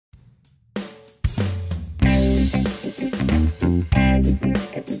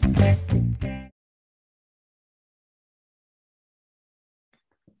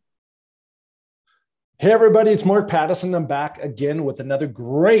Hey, everybody, it's Mark Pattison. I'm back again with another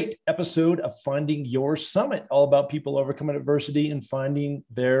great episode of Finding Your Summit, all about people overcoming adversity and finding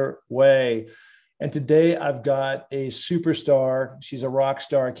their way. And today I've got a superstar. She's a rock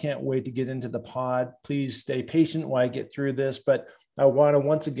star. I can't wait to get into the pod. Please stay patient while I get through this. But I want to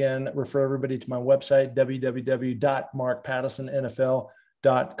once again refer everybody to my website,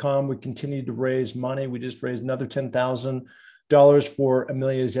 www.markpattisonnfl.com. We continue to raise money. We just raised another $10,000 for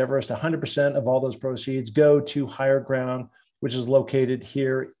Amelia's Everest. 100% of all those proceeds go to Higher Ground, which is located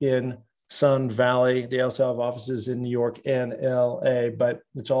here in Sun Valley. They also have offices in New York and LA, but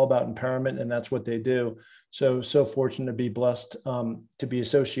it's all about empowerment, and that's what they do. So fortunate to be blessed to be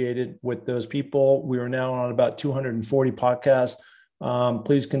associated with those people. We are now on about 240 podcasts.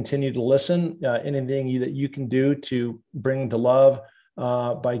 Please continue to listen. Anything that you can do to bring the love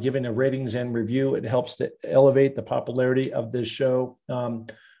by giving a ratings and review. It helps to elevate the popularity of this show,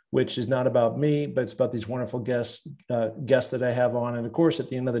 which is not about me, but it's about these wonderful guests that I have on. And of course, at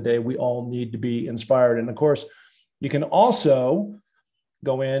the end of the day, we all need to be inspired. And of course, you can also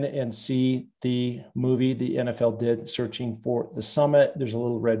go in and see the movie the NFL did, Searching for the Summit. There's a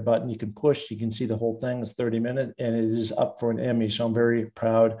little red button you can push. You can see the whole thing. It's 30 minutes and it is up for an Emmy. So I'm very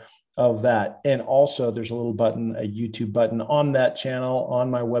proud of that. And also there's a little button, a YouTube button on that channel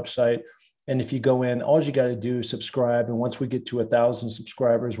on my website. And if you go in, all you got to do is subscribe. And once we get to 1,000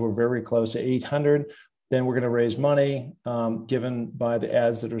 subscribers, we're very close to 800. Then we're going to raise money given by the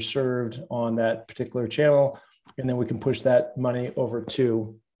ads that are served on that particular channel. And then we can push that money over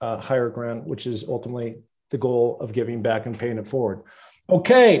to Higher Ground, which is ultimately the goal of giving back and paying it forward.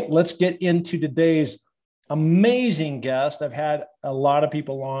 Okay, let's get into today's amazing guest. I've had a lot of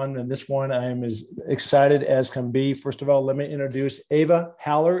people on, and this one I am as excited as can be. First of all, let me introduce Ava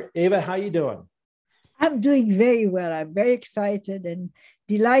Haller. Ava, how you doing? I'm doing very well. I'm very excited and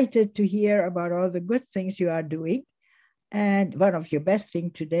delighted to hear about all the good things you are doing. And one of your best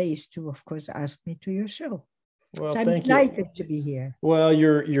things today is to, of course, ask me to your show. Well, so I'm thank delighted you. to be here. Well,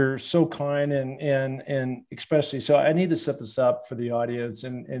 you're so kind and especially so I need to set this up for the audience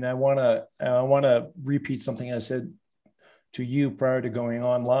and I want to repeat something I said to you prior to going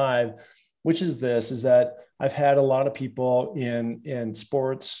on live, which is that I've had a lot of people in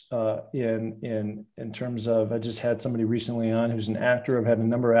sports in terms of I just had somebody recently on who's an actor. I've had a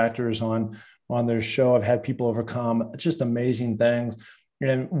number of actors on their show. I've had people overcome just amazing things.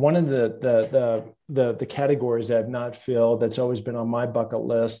 And one of the categories that I've not filled that's always been on my bucket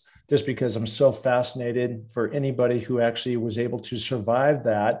list, just because I'm so fascinated for anybody who actually was able to survive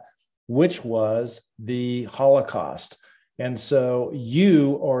that, which was the Holocaust. And so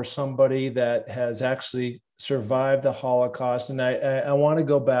you are somebody that has actually survived the Holocaust. And I want to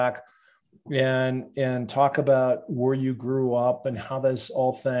go back and talk about where you grew up and how this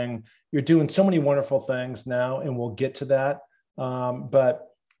all thing, you're doing so many wonderful things now, and we'll get to that. But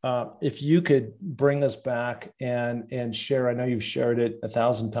if you could bring us back and share, I know you've shared it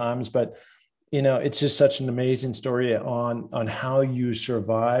 1,000 times, but it's just such an amazing story on how you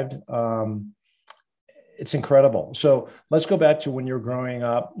survived. It's incredible. So let's go back to when you were growing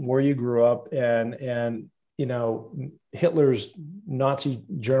up, where you grew up, and Hitler's Nazi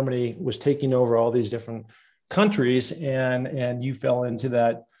Germany was taking over all these different countries, and you fell into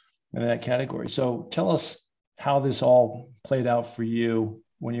that category. So tell us how this all played out for you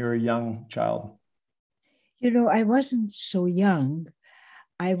when you were a young child. I wasn't so young.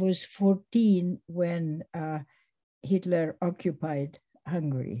 I was 14 when Hitler occupied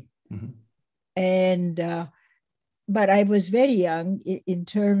Hungary. Mm-hmm. And, but I was very young in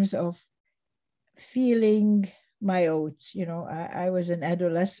terms of feeling my oats. I was an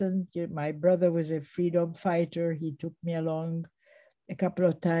adolescent. My brother was a freedom fighter. He took me along a couple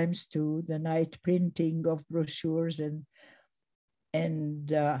of times to the night printing of brochures and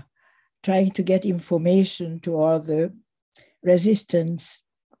trying to get information to all the resistance.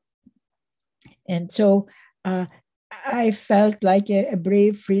 And so I felt like a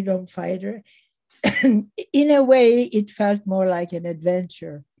brave freedom fighter. In a way, it felt more like an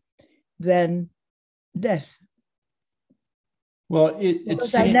adventure than death. Well,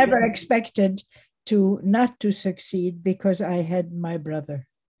 I never expected not to succeed because I had my brother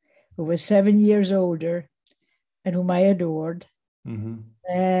who was 7 years older and whom I adored. Mm-hmm.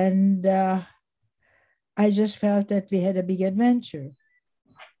 And I just felt that we had a big adventure.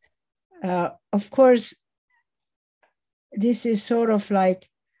 Of course, this is sort of like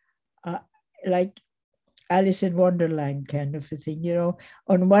Alice in Wonderland kind of a thing.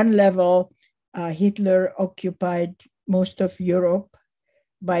 On one level, Hitler occupied most of Europe.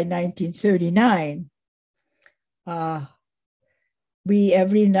 By 1939, we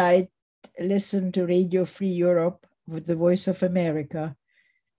every night listen to Radio Free Europe with the Voice of America,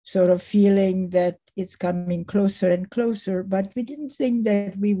 sort of feeling that it's coming closer and closer, but we didn't think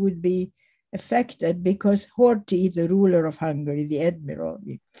that we would be affected because Horthy, the ruler of Hungary, the admiral,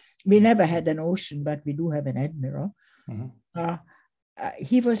 we never had an ocean, but we do have an admiral. Mm-hmm.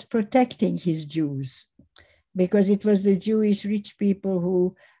 He was protecting his Jews because it was the Jewish rich people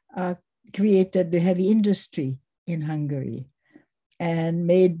who created the heavy industry in Hungary and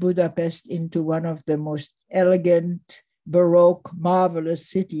made Budapest into one of the most elegant, Baroque, marvelous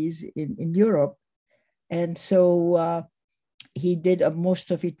cities in Europe. And so he did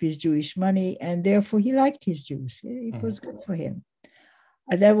most of it with Jewish money, and therefore he liked his Jews. It was good for him.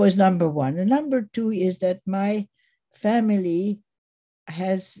 That was number one. And number two is that my family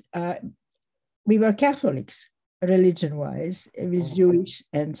we were Catholics, religion-wise, with Jewish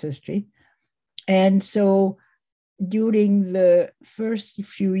ancestry. And so during the first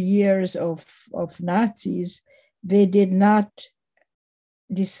few years of Nazis, they did not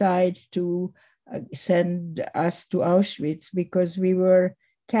decide to send us to Auschwitz because we were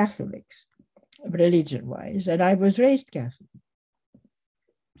Catholics, religion-wise, and I was raised Catholic.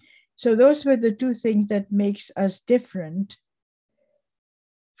 So those were the two things that makes us different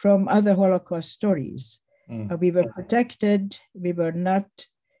from other Holocaust stories. We were protected, we were not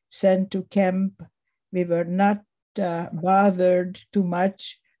sent to camp, we were not bothered too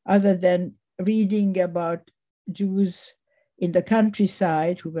much other than reading about Jews in the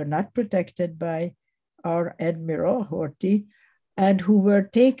countryside who were not protected by our admiral, Horthy, and who were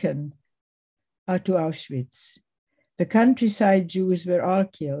taken to Auschwitz. The countryside Jews were all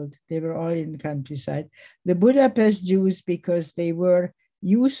killed. They were all in the countryside. The Budapest Jews, because they were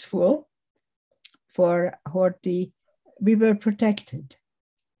useful for Horthy, we were protected.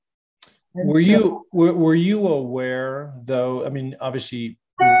 And were you aware, though? I mean, obviously,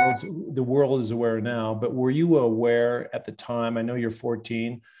 the world is aware now, but were you aware at the time? I know you're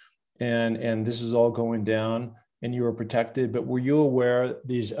 14, and this is all going down, and you were protected. But were you aware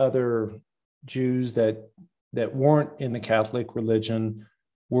these other Jews that weren't in the Catholic religion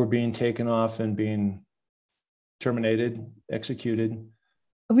were being taken off and being terminated, executed?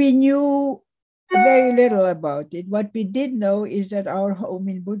 We knew very little about it. What we did know is that our home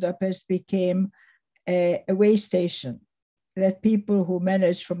in Budapest became a way station, that people who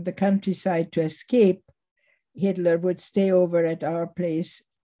managed from the countryside to escape Hitler would stay over at our place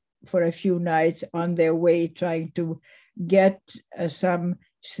for a few nights on their way trying to get some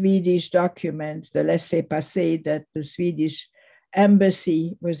Swedish documents, the laissez-passer that the Swedish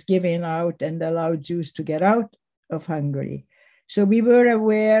embassy was giving out and allowed Jews to get out of Hungary. So we were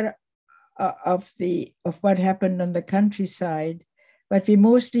aware of what happened on the countryside, but we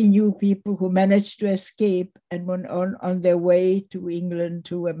mostly knew people who managed to escape and went on their way to England,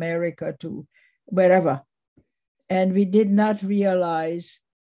 to America, to wherever. And we did not realize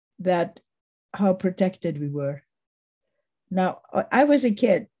that how protected we were. Now, I was a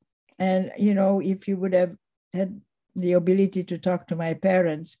kid, and if you would have had the ability to talk to my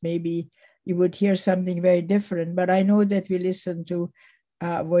parents, maybe you would hear something very different. But I know that we listened to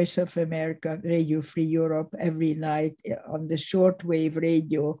Voice of America, Radio Free Europe every night on the shortwave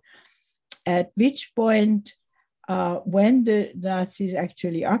radio, at which point, when the Nazis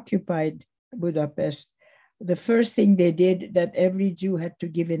actually occupied Budapest, the first thing they did that every Jew had to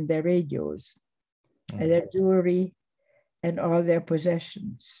give in their radios, and their jewelry, and all their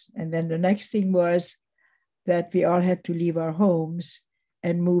possessions. And then the next thing was that we all had to leave our homes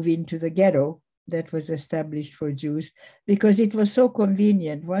and move into the ghetto that was established for Jews, because it was so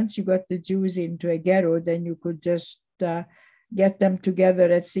convenient. Once you got the Jews into a ghetto, then you could just get them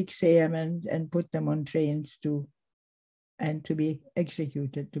together at 6 a.m. and put them on trains to be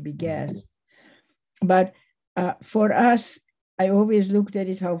executed, to be gassed. But for us, I always looked at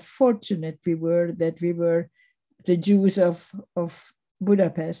it how fortunate we were that we were the Jews of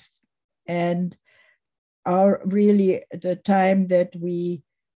Budapest, and really the time that we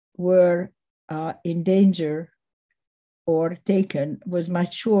were in danger or taken was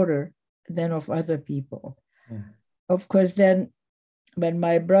much shorter than of other people. Of course, then when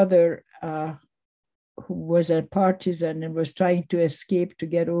my brother, who was a partisan and was trying to escape to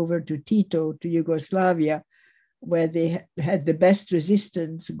get over to Tito, to Yugoslavia, where they had the best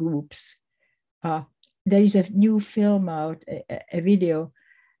resistance groups, there is a new film out, a video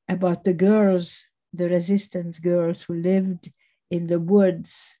about the girls, the resistance girls who lived in the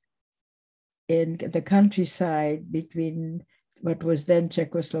woods in the countryside between what was then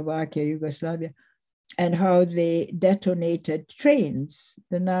Czechoslovakia, Yugoslavia, and how they detonated trains,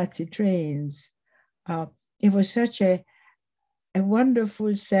 the Nazi trains. It was such a a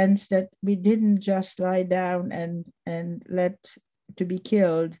wonderful sense that we didn't just lie down and let to be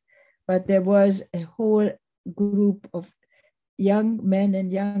killed, but there was a whole group of young men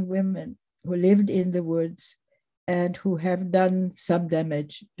and young women who lived in the woods and who have done some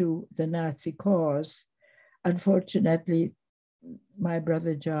damage to the Nazi cause. Unfortunately, my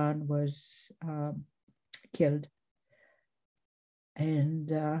brother John was killed. And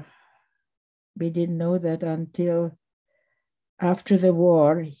we didn't know that until after the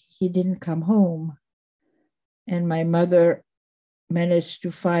war. He didn't come home. And my mother managed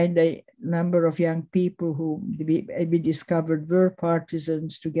to find a number of young people who we discovered were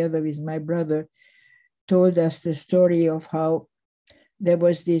partisans together with my brother, told us the story of how there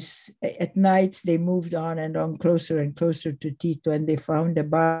was this, at nights they moved on and on closer and closer to Tito, and they found a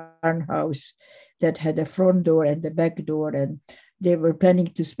barn house that had a front door and a back door, and they were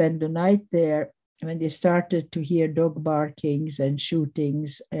planning to spend the night there when they started to hear dog barkings and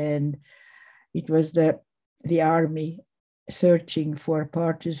shootings, and it was the army searching for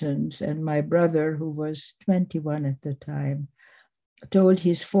partisans. And my brother, who was 21 at the time, told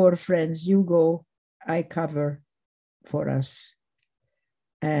his 4 friends, "You go, I cover for us."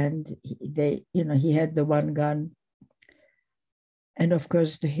 And he had the one gun. And of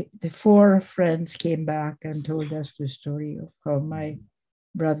course, the 4 friends came back and told us the story of how my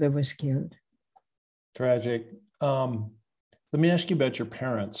brother was killed. Tragic. Let me ask you about your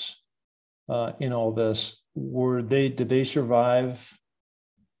parents in all this. Did they survive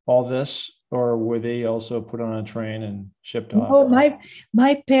all this, or were they also put on a train and shipped off? Oh,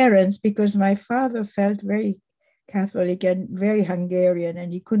 my parents, because my father felt very Catholic and very Hungarian,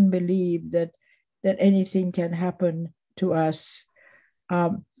 and he couldn't believe that anything can happen to us.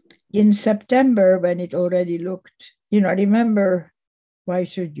 In September, when it already looked, remember, why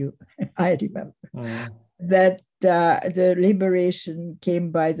should you? I remember that the liberation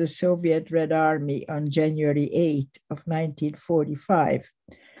came by the Soviet Red Army on January 8th of 1945.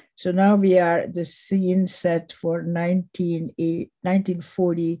 So now we are the scene set for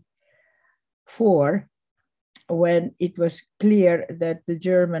 1944, when it was clear that the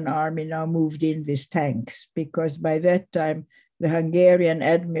German army now moved in with tanks, because by that time, the Hungarian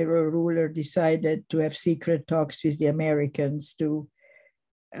admiral ruler decided to have secret talks with the Americans to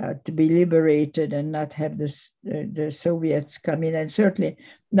be liberated and not have the Soviets come in, and certainly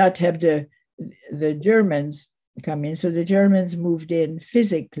not have the Germans come in. So the Germans moved in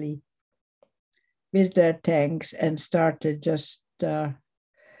physically with their tanks and started just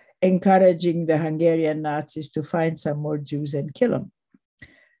encouraging the Hungarian Nazis to find some more Jews and kill them.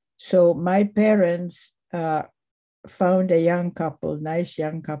 So my parents found a young couple, nice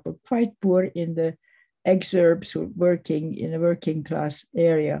young couple, quite poor in the exurbs, working in a working class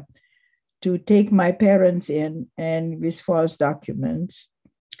area, to take my parents in, and with false documents.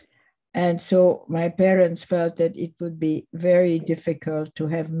 And so my parents felt that it would be very difficult to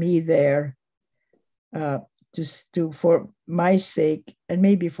have me there for my sake, and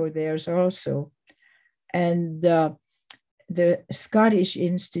maybe for theirs also. And the Scottish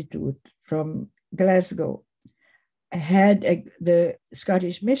Institute from Glasgow had the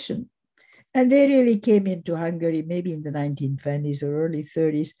Scottish mission. And they really came into Hungary maybe in the 1920s or early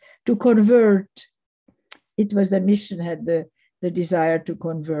 30s to convert. It was a mission, had the desire to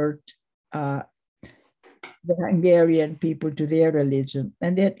convert the Hungarian people to their religion.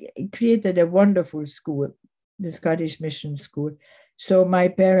 And they created a wonderful school, the Scottish Mission School. So my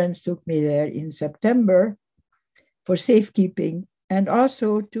parents took me there in September for safekeeping, and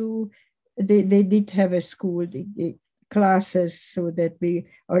also they did have a school, classes, so that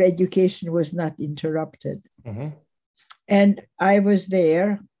our education was not interrupted. Mm-hmm. And I was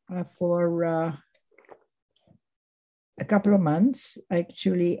there for a couple of months,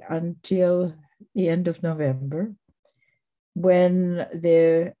 actually, until the end of November. When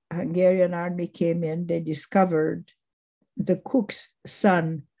the Hungarian army came in, they discovered the cook's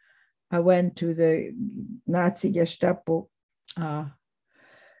son went to the Nazi Gestapo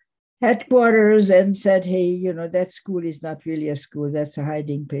headquarters and said, "Hey, that school is not really a school. That's a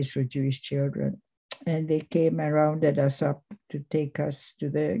hiding place for Jewish children." And they came and rounded us up to take us to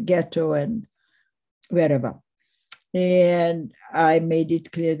the ghetto and wherever. And I made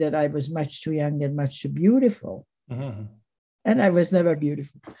it clear that I was much too young and much too beautiful. Mm-hmm. And I was never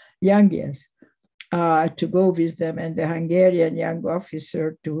beautiful. Young, yes, to go with them. And the Hungarian young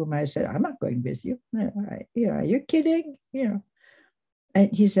officer, to whom I said, "I'm not going with you. Are you kidding?"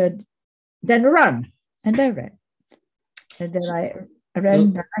 And he said, "Then run." And I ran. And then I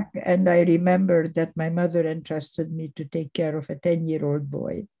ran back, and I remembered that my mother entrusted me to take care of a 10-year-old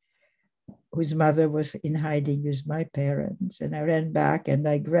boy. whose mother was in hiding with my parents. And I ran back and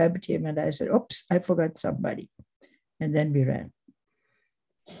I grabbed him and I said, oops, I forgot somebody. And then we ran.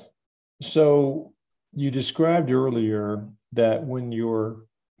 So you described earlier that when you're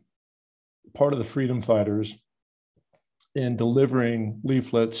part of the freedom fighters in delivering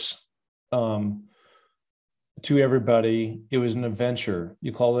leaflets to everybody, it was an adventure.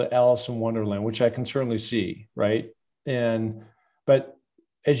 You call it Alice in Wonderland, which I can certainly see, right? But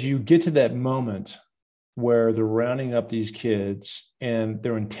as you get to that moment where they're rounding up these kids and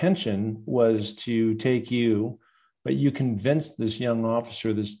their intention was to take you, but you convinced this young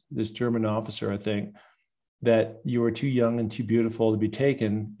officer, this German officer, I think, that you were too young and too beautiful to be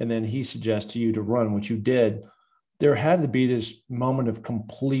taken. And then he suggests to you to run, which you did. There had to be this moment of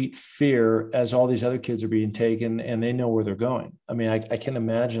complete fear as all these other kids are being taken and they know where they're going. I mean, I can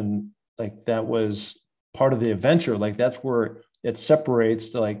imagine like that was part of the adventure. Like that's where it separates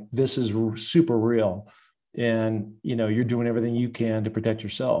to like, this is super real. And, you know, you're doing everything you can to protect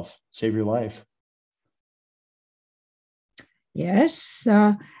yourself, save your life. Yes.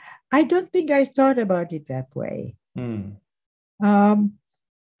 I don't think I thought about it that way.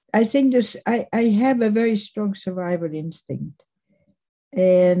 I think I have a very strong survival instinct.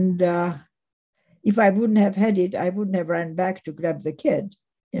 And if I wouldn't have had it, I wouldn't have run back to grab the kid.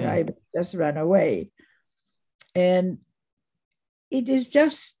 You know, I just ran away. And it is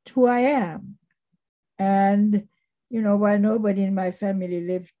just who I am. And, you know, while nobody in my family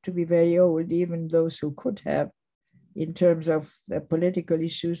lived to be very old, even those who could have, in terms of the political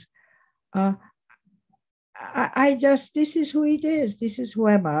issues, I just, this is who it is. This is who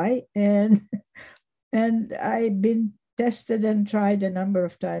am I. And I've been tested and tried a number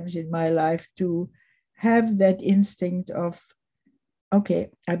of times in my life to have that instinct of, okay,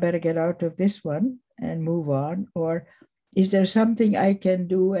 I better get out of this one and move on. Or is there something I can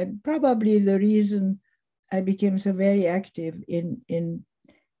do? And probably the reason I became so very active in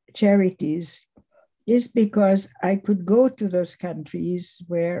charities is because I could go to those countries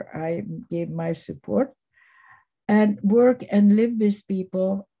where I gave my support and work and live with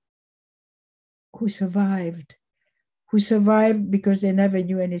people who survived because they never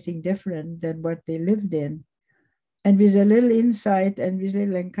knew anything different than what they lived in. And with a little insight and with a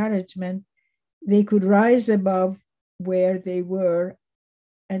little encouragement, they could rise above where they were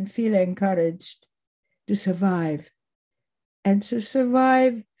and feel encouraged to survive. And to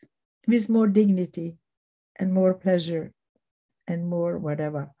survive with more dignity and more pleasure and more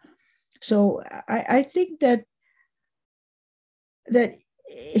whatever. So I think that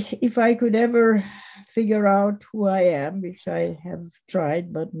if I could ever figure out who I am, which I have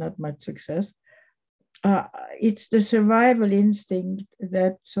tried, but not much success, it's the survival instinct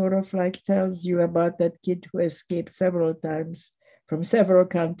that sort of like tells you about that kid who escaped several times from several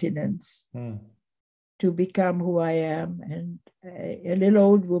continents to become who I am. And a little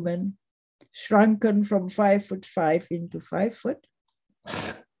old woman shrunken from 5'5" into 5 foot.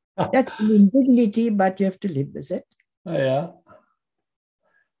 That's an indignity, but you have to live with it. Oh, yeah.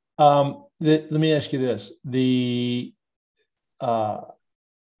 Let me ask you this. The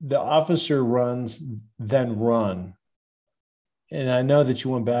officer runs, then run. And I know that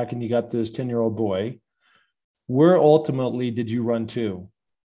you went back and you got this 10-year-old boy. Where ultimately did you run to?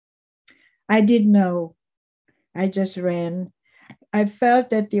 I didn't know. I just ran. I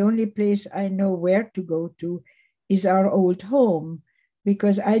felt that the only place I know where to go to is our old home,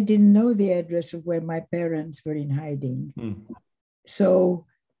 because I didn't know the address of where my parents were in hiding. So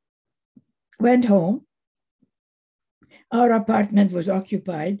went home. Our apartment was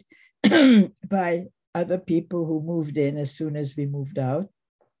occupied by other people who moved in as soon as we moved out,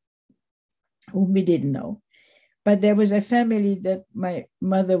 whom we didn't know. But there was a family that my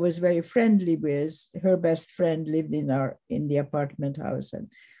mother was very friendly with. Her best friend lived in the apartment house.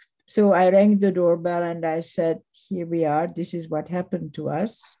 And so I rang the doorbell and I said, here we are. This is what happened to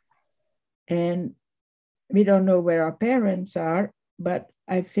us. And we don't know where our parents are, but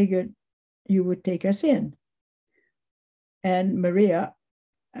I figured you would take us in. And Maria,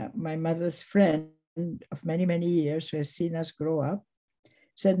 my mother's friend of many, many years, who has seen us grow up,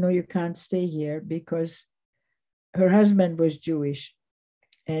 said, no, you can't stay here, because her husband was Jewish,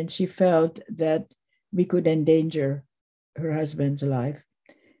 and she felt that we could endanger her husband's life.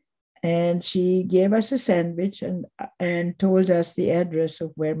 And she gave us a sandwich and told us the address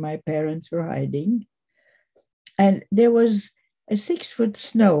of where my parents were hiding. And there was a 6-foot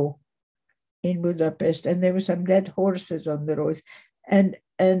snow in Budapest, and there were some dead horses on the roads. And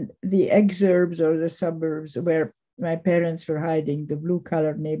the exurbs, or the suburbs where my parents were hiding, the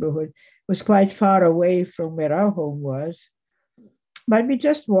blue-collar neighborhood, was quite far away from where our home was. But we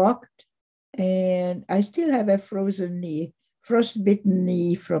just walked And I still have a frozen knee, frostbitten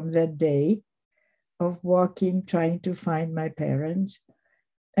knee from that day of walking, trying to find my parents.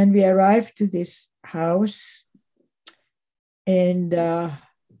 And we arrived to this house, and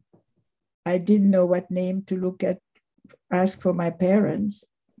I didn't know what name to look at, ask for my parents.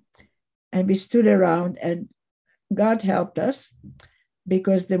 And we stood around, and God helped us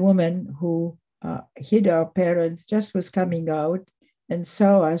because the woman who hid our parents just was coming out and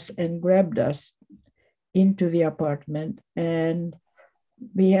saw us and grabbed us into the apartment. And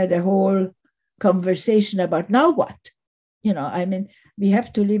we had a whole conversation about now what? I mean, we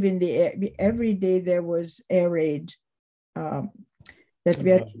have to live in the air. Every day there was air raid that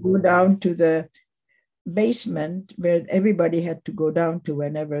we had to go down to the basement where everybody had to go down to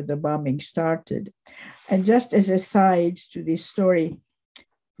whenever the bombing started. And just as a side to this story,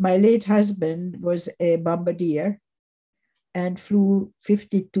 my late husband was a bombardier and flew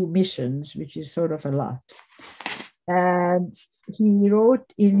 52 missions, which is sort of a lot. And he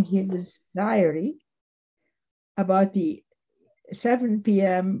wrote in his diary about the 7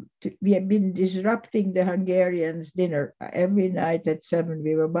 p.m. We have been disrupting the Hungarians' dinner. Every night at 7,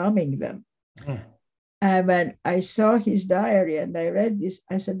 we were bombing them. And when I saw his diary and I read this,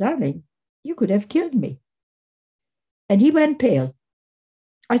 I said, darling, you could have killed me. And he went pale.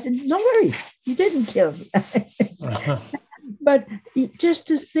 I said, don't worry, you didn't kill me. But just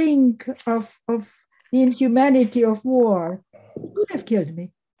to think of the inhumanity of war, he would have killed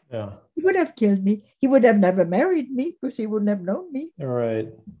me. Yeah. He would have killed me. He would have never married me because he wouldn't have known me. All right.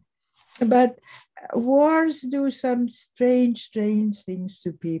 But wars do some strange things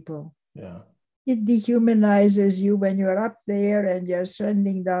to people. Yeah. It dehumanizes you when you're up there and you're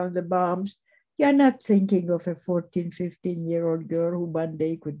sending down the bombs. You're not thinking of a 14, 15-year-old girl who one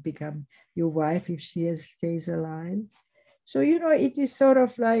day could become your wife if she stays alive. So, it is sort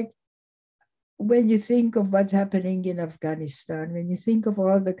of like when you think of what's happening in Afghanistan, when you think of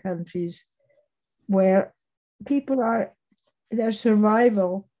all the countries where their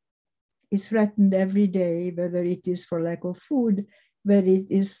survival is threatened every day, whether it is for lack of food, whether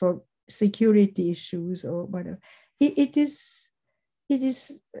it is for security issues or whatever. It is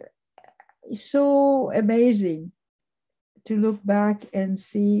so amazing to look back and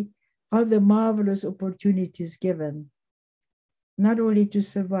see all the marvelous opportunities given, not only to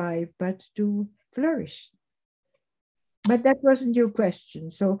survive, but to flourish. But that wasn't your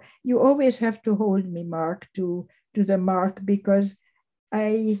question. So you always have to hold me, Mark, to the mark, because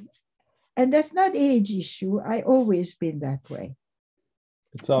and that's not age issue. I always been that way.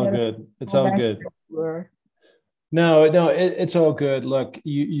 It's all good. It's all good. No, it's all good. Look,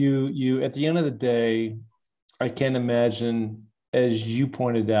 you at the end of the day, I can't imagine, as you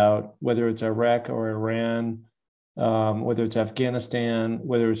pointed out, whether it's Iraq or Iran, whether it's Afghanistan,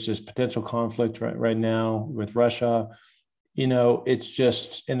 whether it's just potential conflict right now with Russia, it's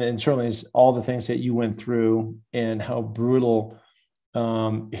just, and certainly it's all the things that you went through and how brutal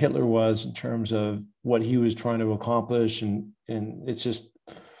Hitler was in terms of what he was trying to accomplish. And it's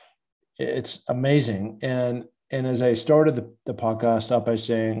amazing. And as I started the podcast up by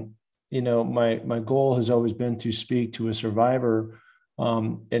saying, my goal has always been to speak to a survivor.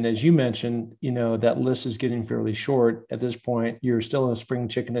 And as you mentioned, that list is getting fairly short at this point. You're still a spring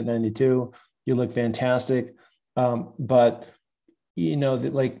chicken at 92. You look fantastic. But,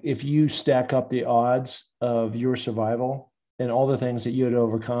 like if you stack up the odds of your survival and all the things that you had to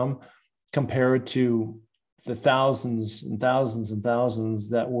overcome compared to the thousands and thousands and thousands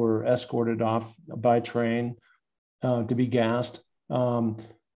that were escorted off by train to be gassed,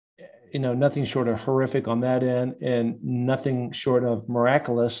 nothing short of horrific on that end and nothing short of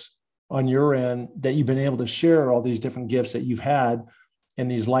miraculous on your end, that you've been able to share all these different gifts that you've had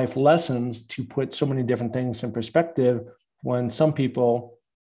and these life lessons to put so many different things in perspective when some people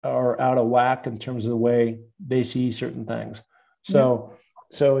are out of whack in terms of the way they see certain things. So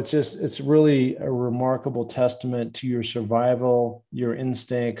it's really a remarkable testament to your survival, your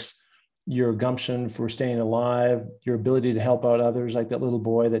instincts, your gumption for staying alive, your ability to help out others, like that little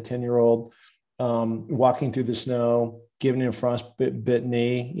boy, that 10-year-old, walking through the snow, giving him a frostbit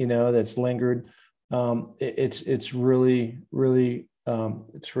knee, that's lingered. It's really, really,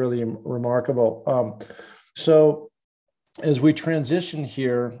 it's really remarkable. So as we transition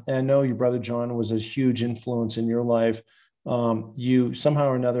here, and I know your brother John was a huge influence in your life, you somehow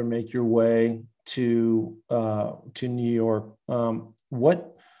or another make your way to New York.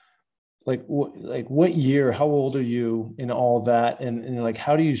 What year, how old are you in all that? And like,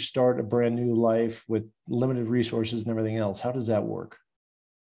 how do you start a brand new life with limited resources and everything else? How does that work?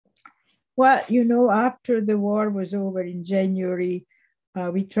 Well, after the war was over in January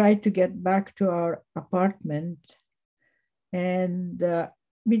we tried to get back to our apartment, and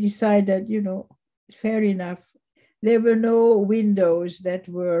we decided, fair enough. There were no windows that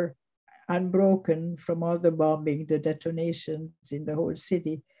were unbroken from all the bombing, the detonations in the whole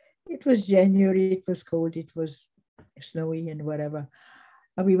city. It was January, it was cold, it was snowy and whatever.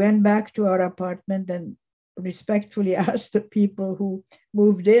 And we went back to our apartment and respectfully asked the people who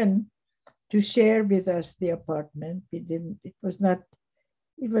moved in to share with us the apartment. It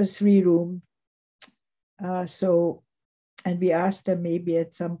was 3 room. And we asked them maybe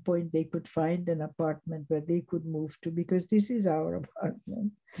at some point they could find an apartment where they could move to, because this is our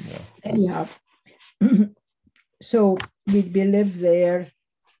apartment. Yeah. Anyhow, so we lived there,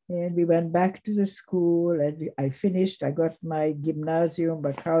 and we went back to the school, and I got my gymnasium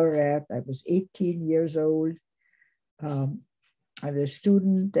baccalaureate. I was 18 years old. I was a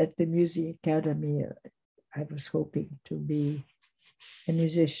student at the music academy. I was hoping to be a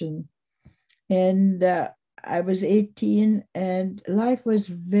musician. And I was 18, and life was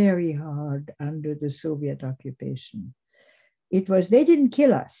very hard under the Soviet occupation. They didn't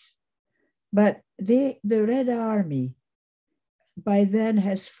kill us, but the Red Army by then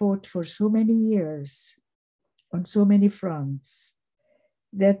has fought for so many years on so many fronts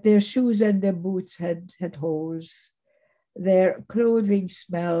that their shoes and their boots had holes. Their clothing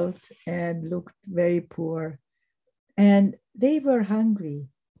smelled and looked very poor, and they were hungry,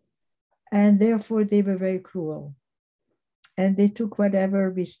 and therefore they were very cruel, and they took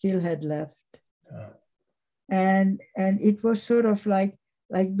whatever we still had left. And it was sort of like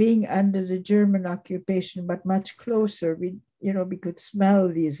being under the German occupation, but much closer. We could smell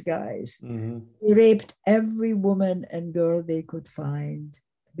these guys. Mm-hmm. They raped every woman and girl they could find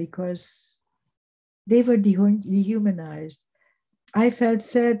because they were dehumanized. I felt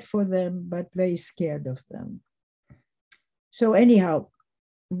sad for them, but very scared of them. So anyhow,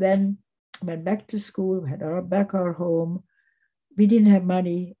 then went back to school, had our home. We didn't have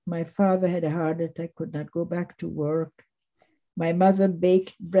money. My father had a heart attack, could not go back to work. My mother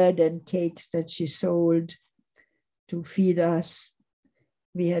baked bread and cakes that she sold to feed us.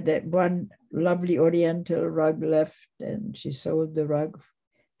 We had one lovely Oriental rug left, and she sold the rug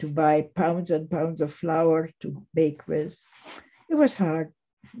to buy pounds and pounds of flour to bake with. It was hard,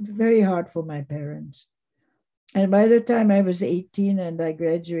 very hard for my parents. And by the time I was 18 and I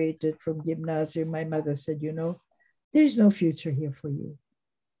graduated from gymnasium, my mother said, there is no future here for you.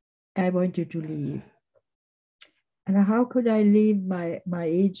 I want you to leave. And how could I leave my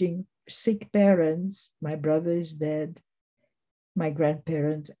aging sick parents? My brother is dead. My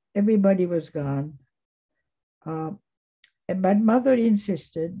grandparents, everybody was gone. And my mother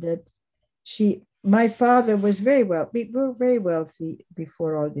insisted that my father was very wealthy. We were very wealthy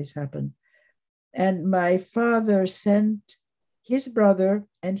before all this happened. And my father sent his brother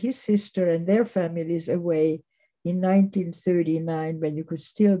and his sister and their families away in 1939, when you could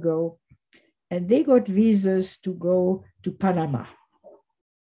still go. And they got visas to go to Panama.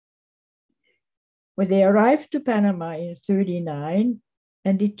 When they arrived to Panama in 1939,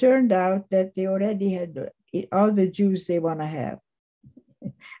 and it turned out that they already had all the Jews they want to have.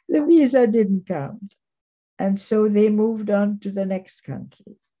 The visa didn't count. And so they moved on to the next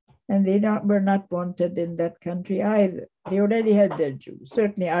country. And they were not wanted in that country either. They already had their Jews.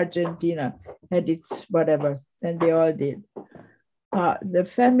 Certainly Argentina had its whatever, and they all did. The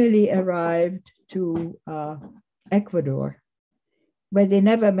family arrived to Ecuador, where they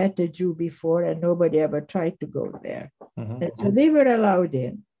never met a Jew before, and nobody ever tried to go there. Mm-hmm. And so they were allowed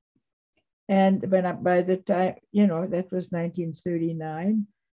in. And by the time, that was 1939,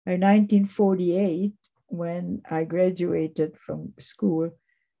 or 1948, when I graduated from school,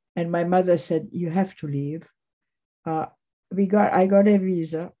 and my mother said, you have to leave. I got a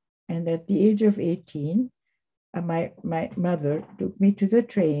visa, and at the age of 18, my mother took me to the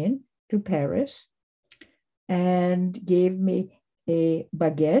train to Paris and gave me a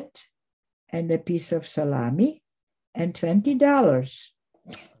baguette and a piece of salami and $20.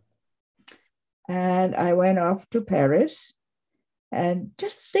 And I went off to Paris, and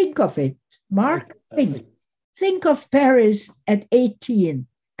just think of it, Mark, think of Paris at 18.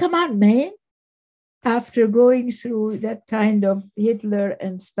 Come on, man. After going through that kind of Hitler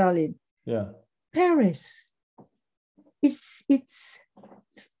and Stalin. Yeah. Paris. It's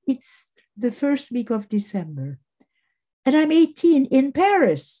the first week of December. And I'm 18 in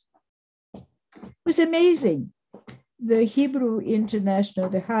Paris. It was amazing. The Hebrew International,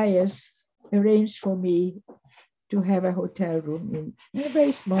 the highest, arranged for me to have a hotel room in a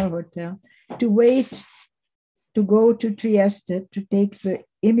very small hotel, to wait to go to Trieste to take the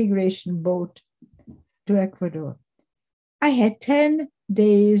immigration boat to Ecuador. I had 10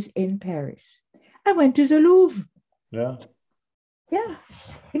 days in Paris. I went to the Louvre. Yeah. Yeah,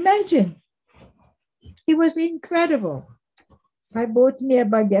 imagine. It was incredible. I bought me a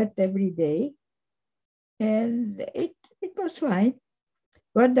baguette every day, and it was fine.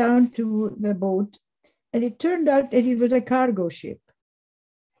 Got down to the boat, and it turned out that it was a cargo ship.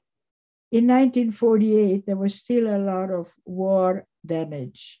 In 1948, there was still a lot of war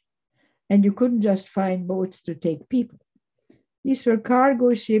damage, and you couldn't just find boats to take people. These were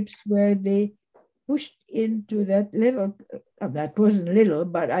cargo ships where they pushed into that little, that wasn't little,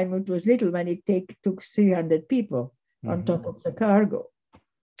 but I mean, it was little when it took 300 people on top of the cargo.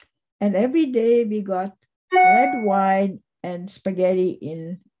 And every day we got red wine and spaghetti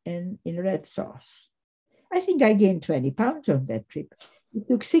in red sauce. I think I gained 20 pounds on that trip. It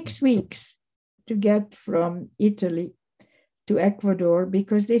took 6 weeks to get from Italy to Ecuador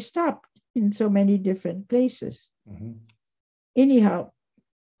because they stopped in so many different places. Anyhow,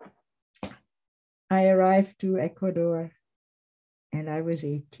 I arrived to Ecuador and I was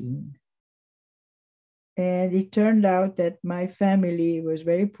 18. And it turned out that my family was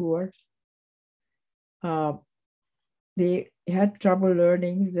very poor. They had trouble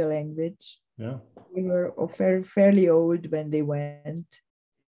learning the language. Yeah. They were fairly old when they went.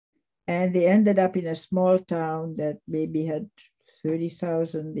 And they ended up in a small town that maybe had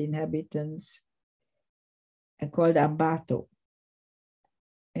 30,000 inhabitants called Ambato.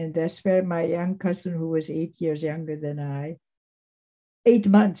 And that's where my young cousin, who was 8 years younger than I, 8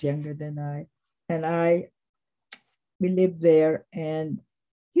 months younger than I, and we lived there. And,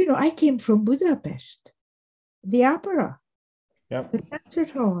 I came from Budapest, the opera, the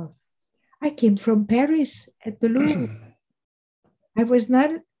concert hall. I came from Paris at the Louvre. I was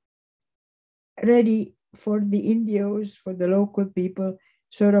not ready for the Indios, for the local people,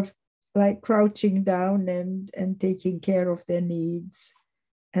 sort of like crouching down and taking care of their needs,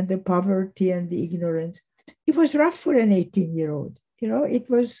 and the poverty and the ignorance. It was rough for an 18-year-old.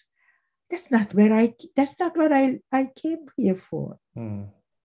 That's not what I came here for.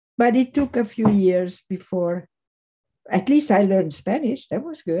 But it took a few years before, at least I learned Spanish. That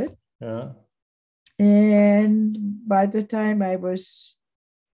was good. Yeah. And by the time I was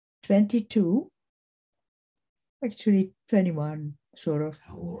 22, actually 21, sort of.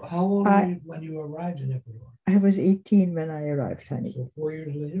 How old were you when you arrived in Ecuador? I was 18 when I arrived, honey. So 4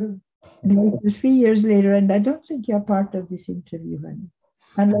 years later? No, it was 3 years later, and I don't think you're part of this interview, honey.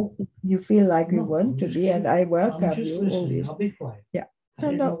 Unless you feel like you want to be, and I welcome I'm just you listening. always. I'll be quiet. Yeah. I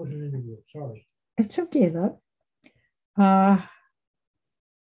didn't know it was an interview. Sorry. It's okay, love.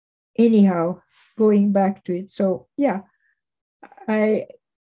 Anyhow, going back to it. So, yeah,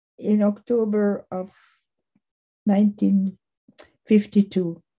 in October of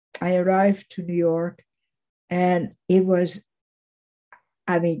 1952, I arrived to New York, and it was,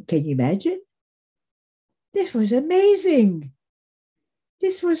 can you imagine? This was amazing.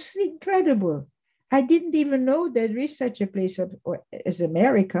 This was incredible. I didn't even know there is such a place as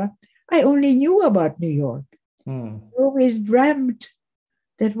America. I only knew about New York. I always dreamt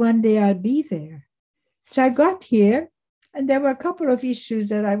that one day I'll be there. So I got here, and there were a couple of issues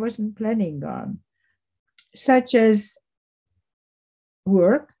that I wasn't planning on, such as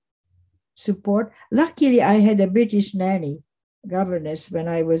work, support. Luckily, I had a British nanny, governess, when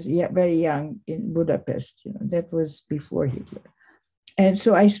I was very young in Budapest. That was before Hitler. And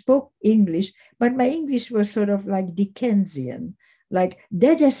so I spoke English, but my English was sort of like Dickensian, like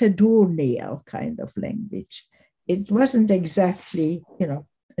dead as a doornail kind of language. It wasn't exactly, a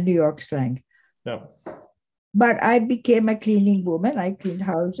New York slang. No. But I became a cleaning woman. I cleaned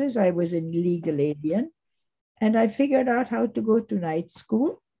houses. I was an illegal alien. And I figured out how to go to night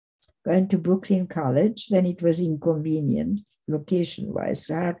school, went to Brooklyn College. Then it was inconvenient, location-wise.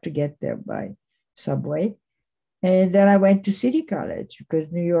 I had to get there by subway. And then I went to City College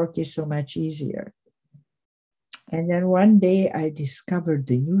because New York is so much easier. And then one day I discovered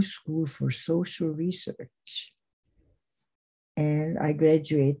the new school for social research. And I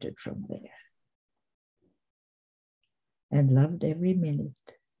graduated from there and loved every minute.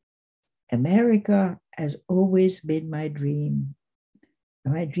 America has always been my dream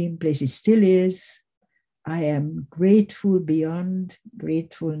place. It still is. I am grateful beyond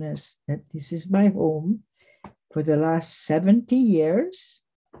gratefulness that this is my home for the last 70 years.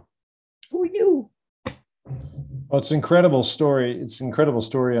 Who knew? Well, it's an incredible story. It's an incredible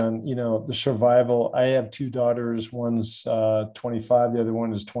story on, the survival. I have two daughters. One's 25, the other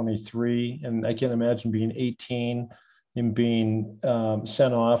one is 23. And I can't imagine being 18 and being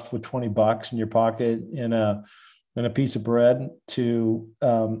sent off with $20 in your pocket in a and a piece of bread to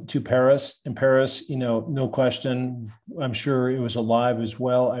Paris. In Paris, no question, I'm sure it was alive as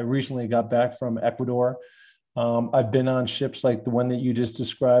well. I recently got back from Ecuador. I've been on ships like the one that you just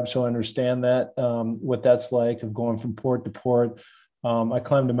described, so I understand that, what that's like of going from port to port. I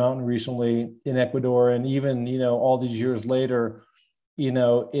climbed a mountain recently in Ecuador, and even, all these years later,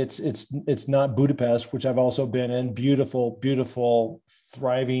 it's not Budapest, which I've also been in. Beautiful, beautiful,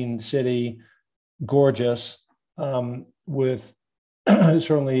 thriving city, gorgeous, with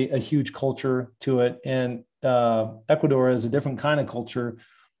certainly a huge culture to it. And Ecuador is a different kind of culture,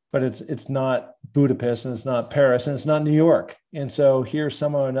 but it's not Budapest, and it's not Paris, and it's not New York. And so here,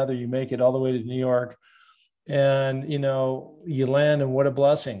 somehow or another, you make it all the way to New York, and you land, and what a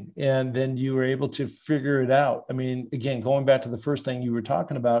blessing. And then you were able to figure it out. I mean, again, going back to the first thing you were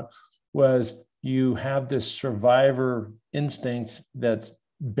talking about, was you have this survivor instinct that's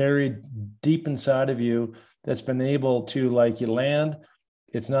buried deep inside of you, that's been able to, like, you land,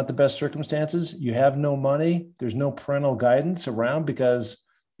 it's not the best circumstances, you have no money, there's no parental guidance around because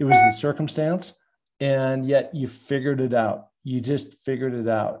it was the circumstance, and yet you figured it out. You just figured it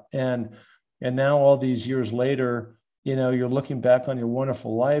out. And now, all these years later, you're looking back on your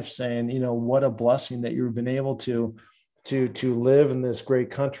wonderful life saying, what a blessing that you've been able to live in this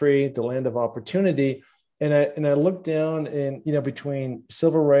great country, the land of opportunity. And I look down, and, between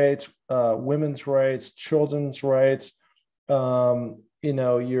civil rights, women's rights, children's rights, you've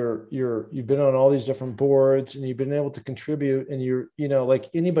been on all these different boards, and you've been able to contribute, and you're, like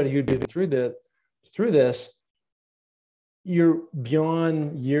anybody who'd been through this, you're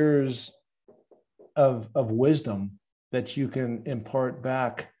beyond years of wisdom that you can impart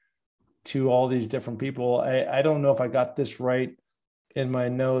back to all these different people. I don't know if I got this right in my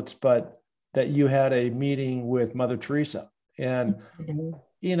notes, but that you had a meeting with Mother Teresa, and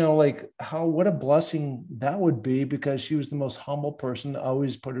what a blessing that would be, because she was the most humble person,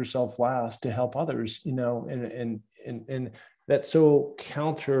 always put herself last to help others, and that's so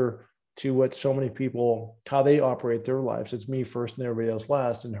counter to what so many people, how they operate their lives. It's me first and everybody else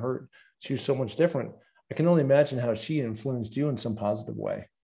last, and she was so much different. I can only imagine how she influenced you in some positive way.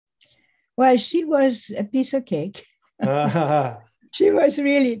 Well, she was a piece of cake. She was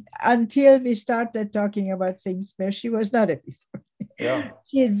really, until we started talking about things where she was not a piece of cake. Yeah.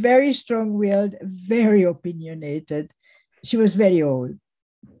 She had very strong-willed, very opinionated. She was very old.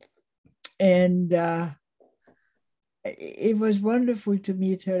 And it was wonderful to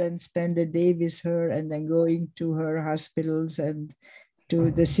meet her and spend a day with her, and then going to her hospitals and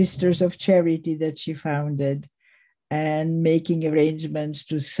to the Sisters of Charity that she founded, and making arrangements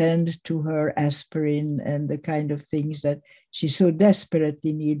to send to her aspirin and the kind of things that she so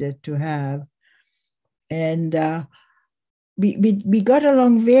desperately needed to have. And we got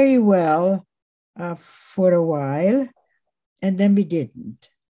along very well for a while, and then we didn't.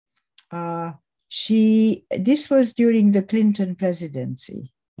 This was during the Clinton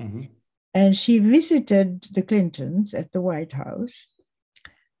presidency. Mm-hmm. And she visited the Clintons at the White House,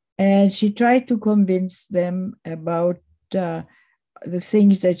 and she tried to convince them about the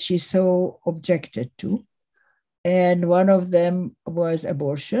things that she so objected to. And one of them was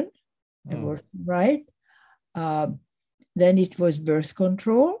abortion, right? Then it was birth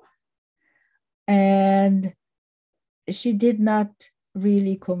control. And she did not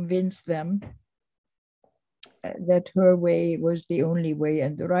really convince them that her way was the only way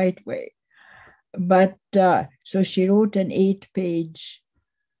and the right way. But so she wrote an 8-page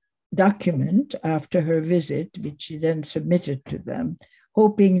document after her visit, which she then submitted to them,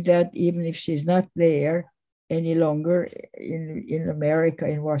 hoping that even if she's not there any longer in America,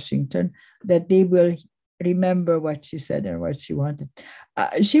 in Washington, that they will remember what she said and what she wanted.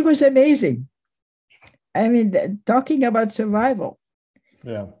 She was amazing. I mean, talking about survival.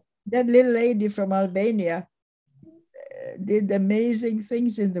 Yeah. That little lady from Albania did amazing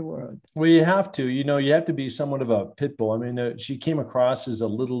things in the world. Well, you have to, you have to be somewhat of a pit bull. I mean, she came across as a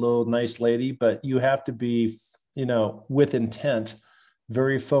little old nice lady, but you have to be, with intent,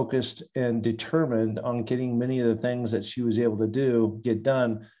 very focused and determined on getting many of the things that she was able to get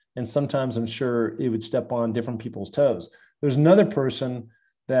done. And sometimes I'm sure it would step on different people's toes. There's another person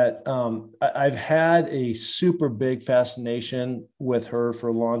that I've had a super big fascination with her for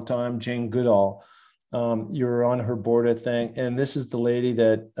a long time, Jane Goodall. You're on her board, I think. And this is the lady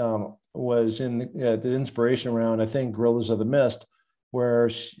that was in the inspiration around, I think, Gorillas of the Mist, where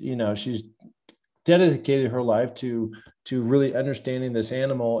she's dedicated her life to really understanding this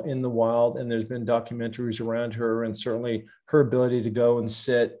animal in the wild. And there's been documentaries around her, and certainly her ability to go and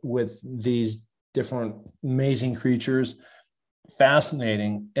sit with these different amazing creatures.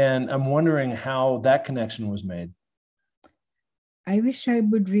 Fascinating. And I'm wondering how that connection was made. I wish I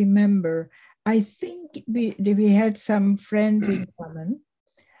would remember. I think we had some friends in common,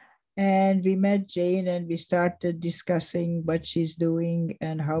 and we met Jane and we started discussing what she's doing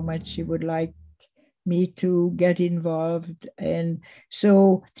and how much she would like me to get involved. And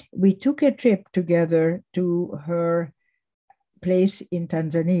so we took a trip together to her place in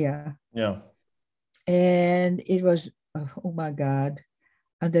Tanzania. Yeah. And it was, oh my God,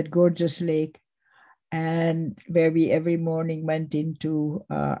 on that gorgeous lake. And where we every morning went into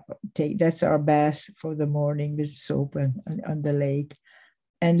that's our bath for the morning with soap on the lake,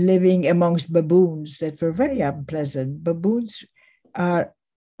 and living amongst baboons that were very unpleasant. Baboons are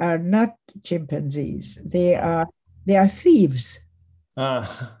not chimpanzees. They are thieves.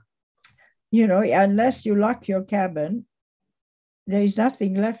 You know, unless you lock your cabin, there is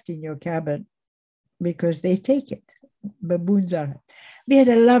nothing left in your cabin because they take it. Baboons are. We had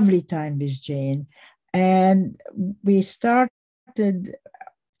a lovely time with Jane, and we started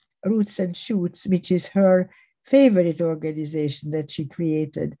Roots and Shoots, which is her favorite organization that she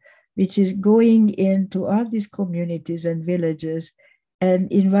created, which is going into all these communities and villages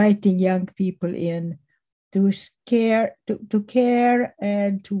and inviting young people in to care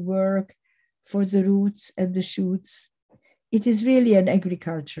and to work for the roots and the shoots. It is really an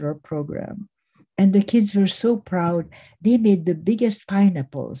agricultural program. And the kids were so proud. They made the biggest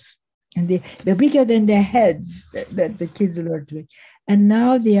pineapples, and they're bigger than their heads that the kids learned to make. And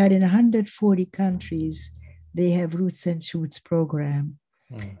now they are in 140 countries. They have Roots and Shoots program.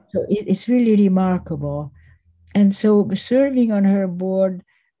 So it's really remarkable. And so serving on her board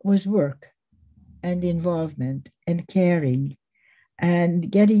was work and involvement and caring and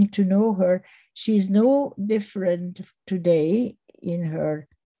getting to know her. She's no different today in her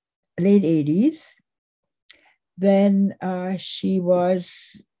late 80s than she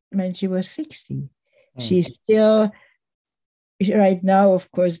was when she was 60. She's still, right now, of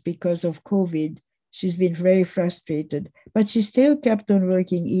course, because of COVID, she's been very frustrated, but she still kept on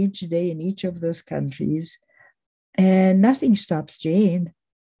working each day in each of those countries, and nothing stops Jane.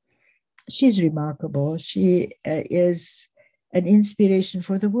 She's remarkable. She is an inspiration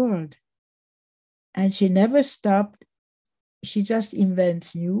for the world. And she never stopped. She just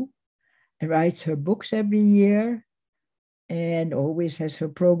invents new and writes her books every year and always has her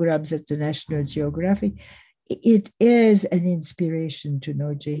programs at the National Geographic. It is an inspiration to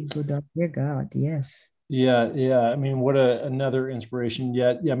know Jane Goodall. Dear God, yes. Yeah. I mean, what another inspiration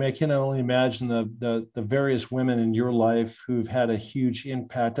yet. Yeah, I mean, I can only imagine the various women in your life who've had a huge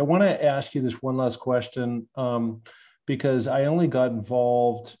impact. I want to ask you this one last question, because I only got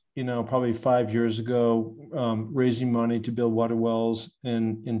involved, probably 5 years ago, raising money to build water wells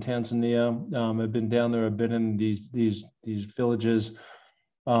in Tanzania. I've been down there. I've been in these villages,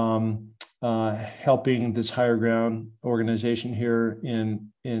 helping this higher ground organization here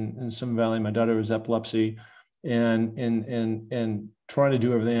in Simi Valley. My daughter has epilepsy, and trying to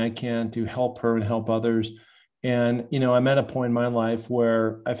do everything I can to help her and help others. And I'm at a point in my life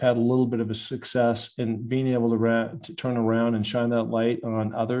where I've had a little bit of a success in being able to turn around and shine that light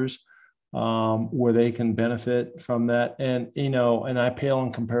on others, where they can benefit from that. And and I pale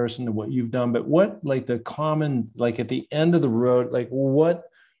in comparison to what you've done. But what, like, the common, like, at the end of the road, like, what,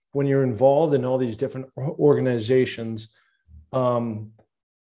 when you're involved in all these different organizations,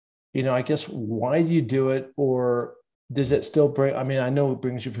 I guess, why do you do it? Or does it still bring, I mean, I know it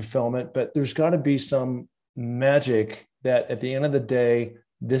brings you fulfillment, but there's got to be some magic that at the end of the day,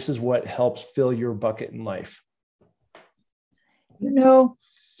 this is what helps fill your bucket in life.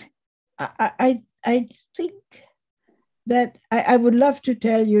 I think that I would love to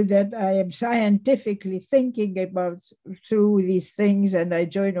tell you that I am scientifically thinking about through these things and I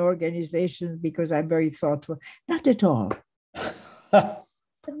join organizations because I'm very thoughtful. Not at all.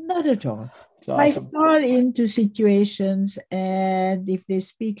 Not at all. It's awesome. I fall into situations, and if they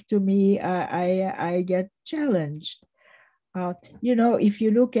speak to me, I get challenged. If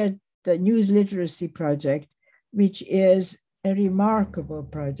you look at the News Literacy Project, which is a remarkable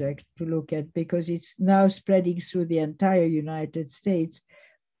project to look at because it's now spreading through the entire United States,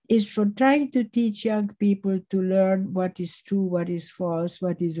 is for trying to teach young people to learn what is true, what is false,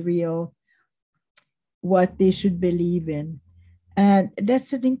 what is real, what they should believe in. And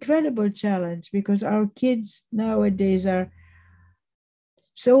that's an incredible challenge because our kids nowadays are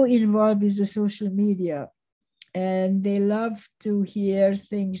so involved with the social media, and they love to hear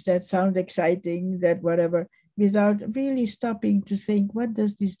things that sound exciting, that whatever, without really stopping to think, what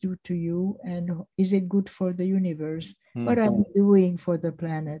does this do to you? And is it good for the universe? Mm-hmm. What are we doing for the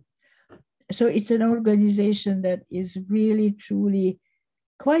planet? So it's an organization that is really, truly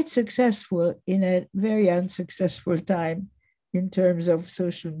quite successful in a very unsuccessful time. in terms of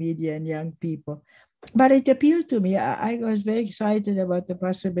social media and young people. But it appealed to me. I was very excited about the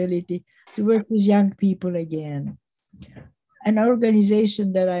possibility to work with young people again. An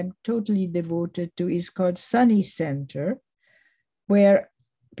organization that I'm totally devoted to is called Sunny Center, where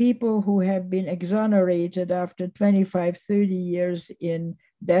people who have been exonerated after 25, 30 years in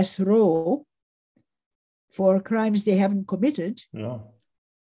death row for crimes they haven't committed,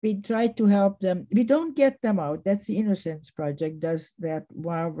 we try to help them. We don't get them out. That's the Innocence Project, does that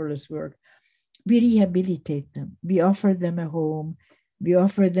marvelous work. We rehabilitate them. We offer them a home. We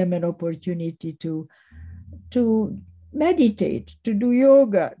offer them an opportunity to meditate, to do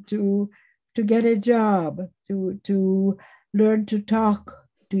yoga, to get a job, to learn to talk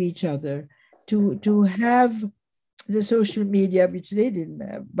to each other, to have the social media, which they didn't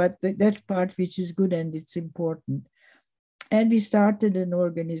have, but that part which is good and it's important. And we started an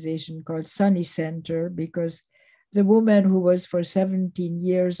organization called Sunny Center because the woman who was for 17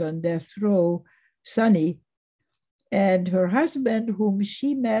 years on death row, Sunny, and her husband, whom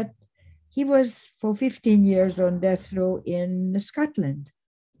she met, he was for 15 years on death row in Scotland,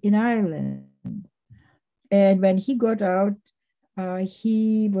 in Ireland. And when he got out,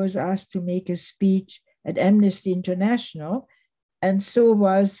 he was asked to make a speech at Amnesty International, and so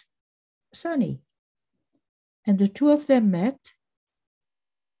was Sunny. And the two of them met,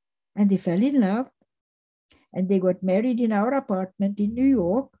 and they fell in love, and they got married in our apartment in New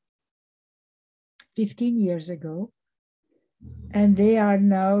York 15 years ago. And they are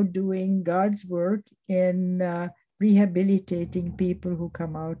now doing God's work in rehabilitating people who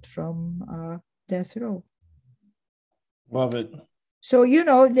come out from death row. Love it. So, you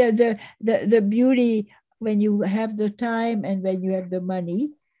know, the beauty when you have the time and when you have the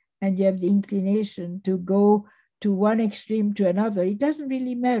money and you have the inclination to go to one extreme to another, it doesn't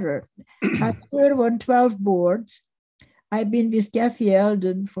really matter. I serve on 12 boards. I've been with Kathy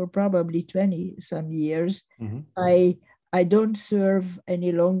Eldon for probably 20 some years. Mm-hmm. I don't serve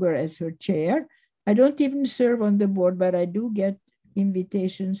any longer as her chair. I don't even serve on the board, but I do get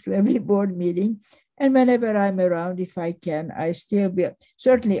invitations to every board meeting. And whenever I'm around, if I can, I still will.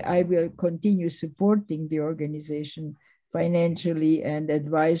 Certainly, I will continue supporting the organization financially and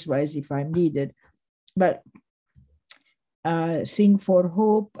advice-wise if I'm needed. But Sing for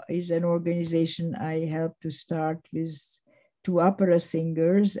Hope is an organization I helped to start with 2 opera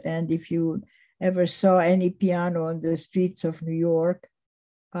singers. And if you ever saw any piano on the streets of New York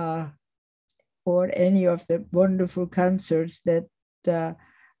or any of the wonderful concerts that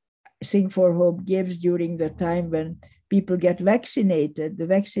Sing for Hope gives during the time when people get vaccinated, the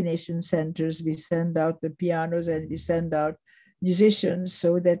vaccination centers, we send out the pianos and we send out musicians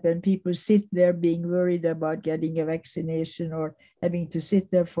so that when people sit there being worried about getting a vaccination or having to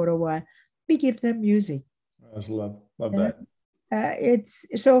sit there for a while, we give them music. I love that. It's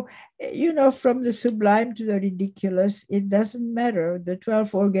so, you know, from the sublime to the ridiculous, it doesn't matter. The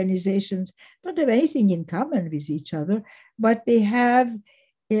 12 organizations don't have anything in common with each other. What they have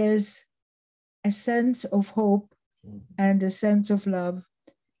is a sense of hope and a sense of love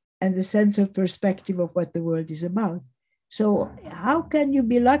and the sense of perspective of what the world is about. So how can you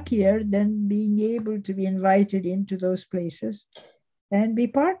be luckier than being able to be invited into those places and be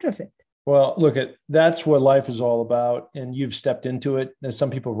part of it? Well, look, that's what life is all about. And you've stepped into it. And some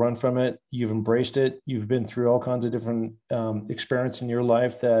people run from it. You've embraced it. You've been through all kinds of different experience in your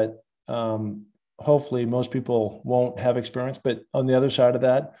life that hopefully most people won't have experience. But on the other side of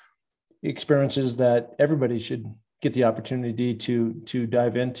that, experiences that everybody should get the opportunity to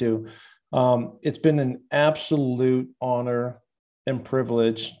dive into. It's been an absolute honor and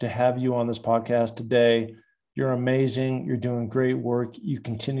privilege to have you on this podcast today. You're amazing. You're doing great work. You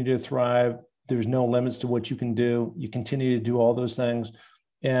continue to thrive. There's no limits to what you can do. You continue to do all those things.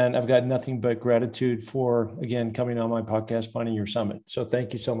 And I've got nothing but gratitude for, again, coming on my podcast, Finding Your Summit. So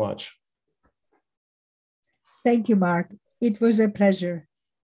thank you so much. Thank you, Mark. It was a pleasure.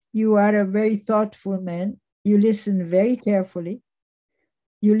 You are a very thoughtful man. You listen very carefully.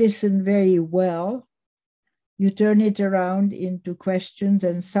 You listen very well. You turn it around into questions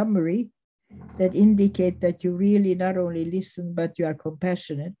and summary that indicate that you really not only listen, but you are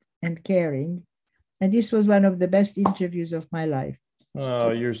compassionate and caring. And this was one of the best interviews of my life.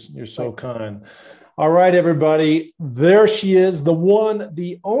 Oh, you're so kind. All right, everybody. There she is, the one,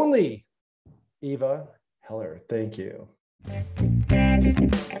 the only Eva Heller. Thank you.